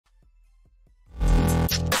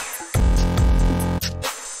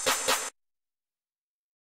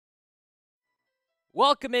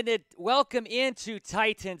Welcome into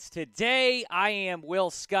Titans Today. I am Will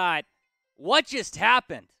Scott. What just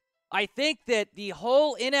happened? I think that the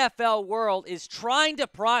whole NFL world is trying to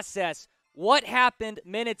process what happened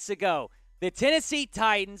minutes ago. The Tennessee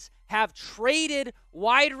Titans have traded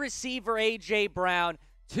wide receiver A.J. Brown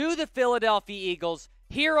to the Philadelphia Eagles.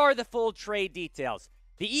 Here are the full trade details.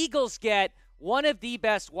 The Eagles get one of the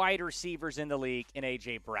best wide receivers in the league in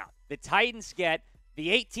A.J. Brown. The Titans get the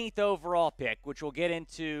 18th overall pick, which we'll get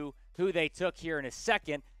into who they took here in a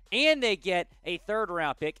second, and they get a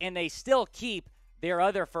third-round pick, and they still keep their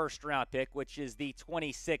other first-round pick, which is the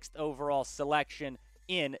 26th overall selection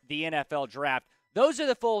in the NFL draft. Those are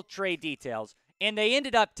the full trade details, and they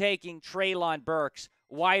ended up taking Treylon Burks,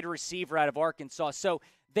 wide receiver out of Arkansas. So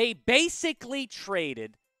they basically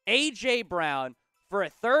traded A.J. Brown for a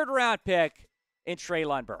third-round pick in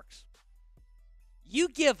Treylon Burks. You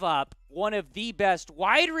give up one of the best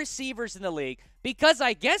wide receivers in the league because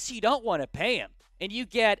I guess you don't want to pay him, and you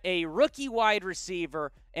get a rookie wide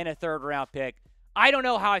receiver and a third-round pick. I don't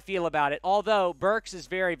know how I feel about it, although Burks is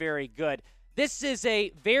very, very good. This is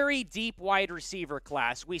a very deep wide receiver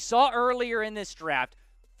class. We saw earlier in this draft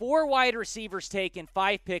 4 wide receivers taken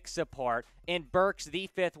 5 picks apart, and Burks the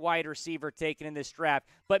 5th wide receiver taken in this draft.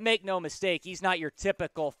 But make no mistake, he's not your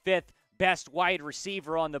typical 5th best wide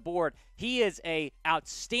receiver on the board. He is a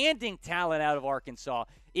outstanding talent out of Arkansas.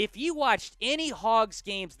 If you watched any Hogs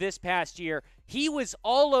games this past year, he was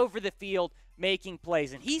all over the field making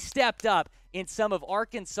plays, and he stepped up in some of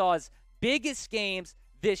Arkansas's biggest games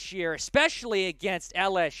this year, especially against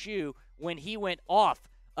LSU when he went off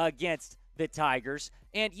against the Tigers.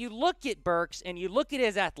 And you look at Burks, and you look at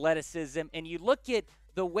his athleticism, and you look at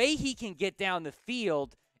the way he can get down the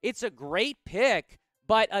field, it's a great pick.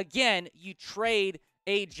 But again, you trade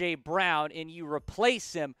A.J. Brown and you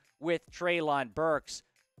replace him with Treylon Burks.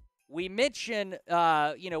 We mentioned,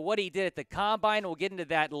 what he did at the Combine. We'll get into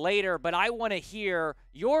that later, but I want to hear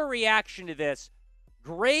your reaction to this.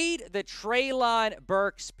 Grade the Treylon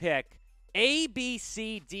Burks pick, A, B,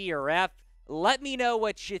 C, D, or F. Let me know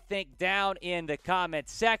what you think down in the comment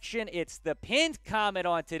section. It's the pinned comment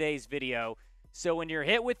on today's video. So when you're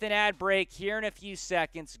hit with an ad break here in a few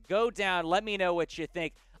seconds, go down, let me know what you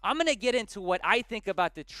think. I'm going to get into what I think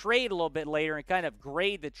about the trade a little bit later and kind of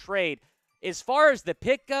grade the trade. As far as the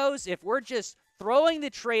pick goes, if we're just throwing the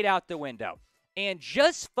trade out the window and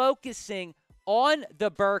just focusing on the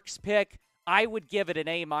Burks pick, I would give it an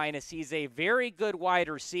A-. He's a very good wide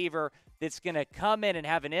receiver that's going to come in and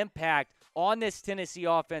have an impact on this Tennessee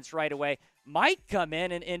offense right away. Might come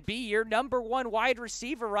in and be your number 1 wide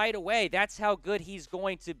receiver right away. That's how good he's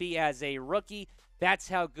going to be as a rookie. That's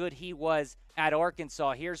how good he was at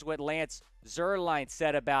Arkansas. Here's what Lance Zierlein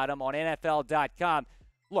said about him on NFL.com.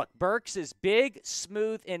 Look, Burks is big,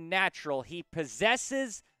 smooth, and natural. He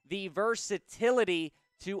possesses the versatility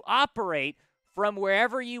to operate from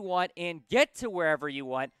wherever you want and get to wherever you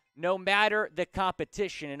want, no matter the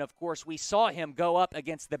competition. And, of course, we saw him go up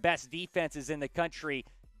against the best defenses in the country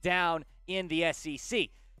down in the SEC.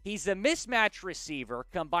 He's a mismatch receiver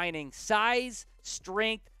combining size,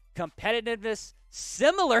 strength, competitiveness,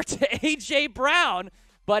 similar to A.J. Brown,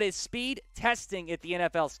 but his speed testing at the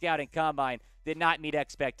NFL Scouting Combine did not meet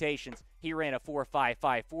expectations. He ran a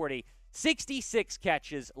 4.55 40, 66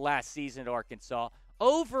 catches last season at Arkansas,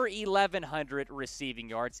 over 1,100 receiving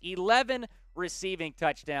yards, 11 receiving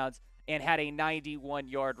touchdowns, and had a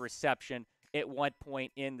 91-yard reception at one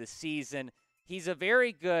point in the season. He's a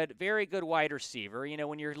very good wide receiver. You know,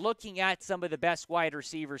 when you're looking at some of the best wide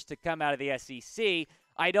receivers to come out of the SEC,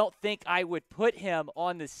 I don't think I would put him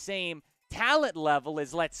on the same talent level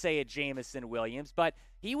as, let's say, a Jamison Williams, but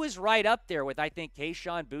he was right up there with, I think,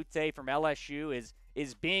 Kayshon Boutte from LSU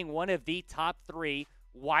is being one of the top 3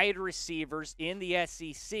 wide receivers in the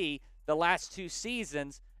SEC the last 2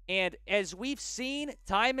 seasons. And as we've seen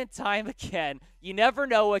time and time again, you never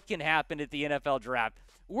know what can happen at the NFL draft.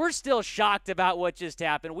 We're still shocked about what just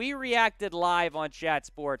happened. We reacted live on Chat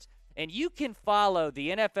Sports, and you can follow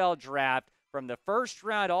the NFL draft from the first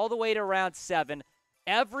round all the way to round 7.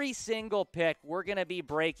 Every single pick we're going to be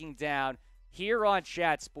breaking down here on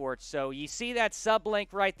Chat Sports. So you see that sub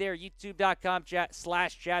link right there,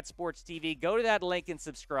 youtube.com/chatsportstv. Go to that link and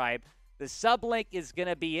subscribe. The sub link is going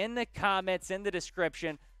to be in the comments, in the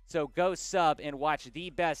description. So go sub and watch the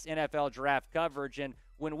best NFL draft coverage. And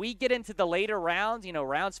when we get into the later rounds,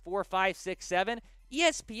 rounds 4, 5, 6, 7,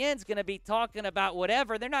 ESPN's going to be talking about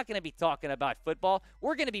whatever. They're not going to be talking about football.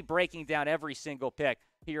 We're going to be breaking down every single pick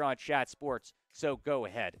here on Chat Sports. So go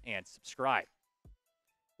ahead and subscribe.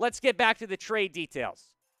 Let's get back to the trade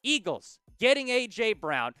details. Eagles getting A.J.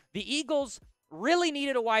 Brown. The Eagles really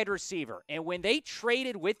needed a wide receiver. And when they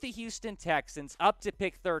traded with the Houston Texans up to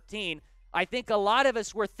pick 13, I think a lot of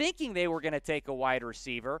us were thinking they were going to take a wide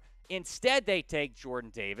receiver. Instead, they take Jordan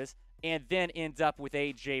Davis and then end up with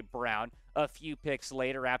A.J. Brown a few picks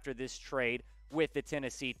later after this trade with the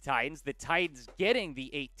Tennessee Titans. The Titans getting the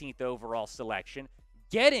 18th overall selection,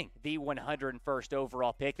 getting the 101st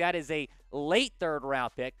overall pick. That is a late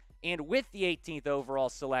third-round pick. And with the 18th overall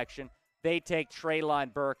selection, they take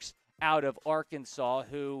Treylon Burks out of Arkansas,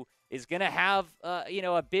 who is going to have,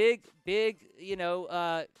 a big,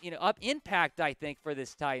 impact, I think, for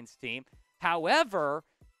this Titans team. However,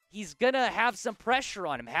 he's going to have some pressure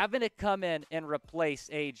on him, having to come in and replace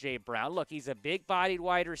A.J. Brown. Look, he's a big-bodied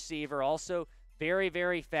wide receiver, also very,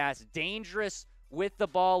 very fast, dangerous with the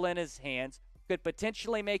ball in his hands, could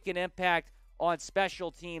potentially make an impact on special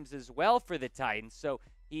teams as well for the Titans. So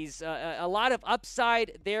he's a lot of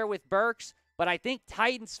upside there with Burks, but I think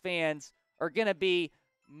Titans fans are going to be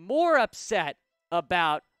more upset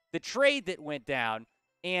about the trade that went down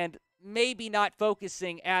and maybe not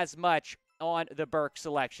focusing as much on the Burks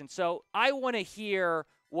selection. So I want to hear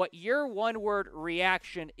what your one-word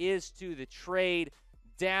reaction is to the trade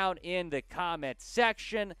down in the comment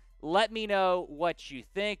section. Let me know what you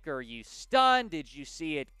think. Are you stunned? Did you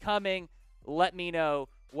see it coming? Let me know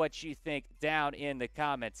what you think down in the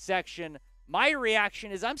comment section. My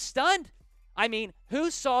reaction is I'm stunned. I mean,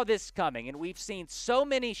 who saw this coming? And we've seen so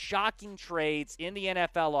many shocking trades in the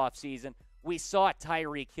NFL offseason. We saw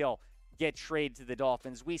Tyreek Hill get traded to the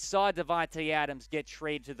Dolphins. We saw Devontae Adams get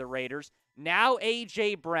traded to the Raiders. Now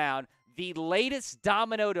A.J. Brown, the latest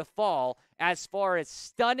domino to fall as far as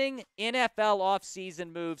stunning NFL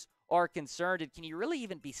offseason moves are concerned. And can you really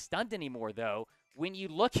even be stunned anymore, though, when you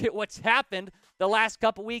look at what's happened the last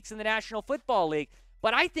couple weeks in the National Football League?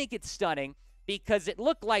 But I think it's stunning because it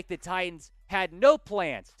looked like the Titans had no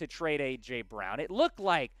plans to trade A.J. Brown. It looked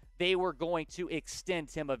like they were going to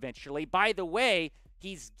extend him eventually. By the way,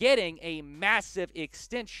 he's getting a massive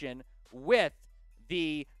extension with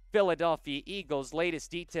the Philadelphia Eagles.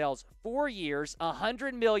 Latest details, 4 years,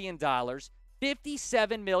 $100 million,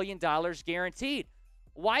 $57 million guaranteed.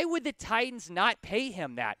 Why would the Titans not pay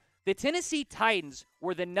him that? The Tennessee Titans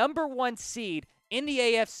were the number 1 seed in the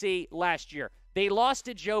AFC last year. They lost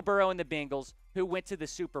to Joe Burrow and the Bengals, who went to the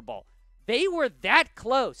Super Bowl. They were that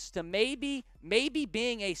close to maybe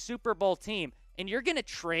being a Super Bowl team, and you're going to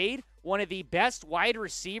trade one of the best wide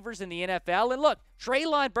receivers in the NFL? And look,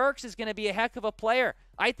 Treylon Burks is going to be a heck of a player.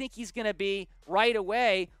 I think he's going to be, right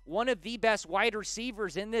away, one of the best wide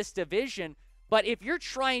receivers in this division. But if you're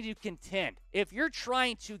trying to contend, if you're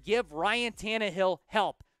trying to give Ryan Tannehill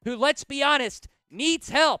help, who, let's be honest, needs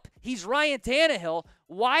help, he's Ryan Tannehill,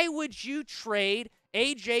 why would you trade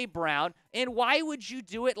A.J. Brown, and why would you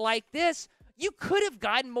do it like this? You could have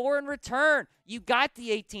gotten more in return. You got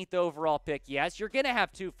the 18th overall pick, yes. You're going to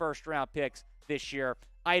have 2 first-round picks this year.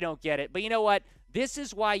 I don't get it. But you know what? This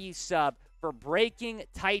is why you sub for breaking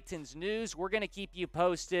Titans news. We're going to keep you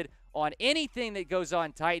posted on anything that goes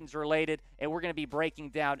on Titans-related, and we're going to be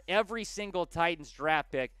breaking down every single Titans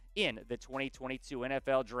draft pick in the 2022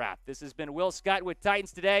 NFL Draft. This has been Will Scott with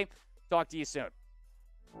Titans Today. Talk to you soon.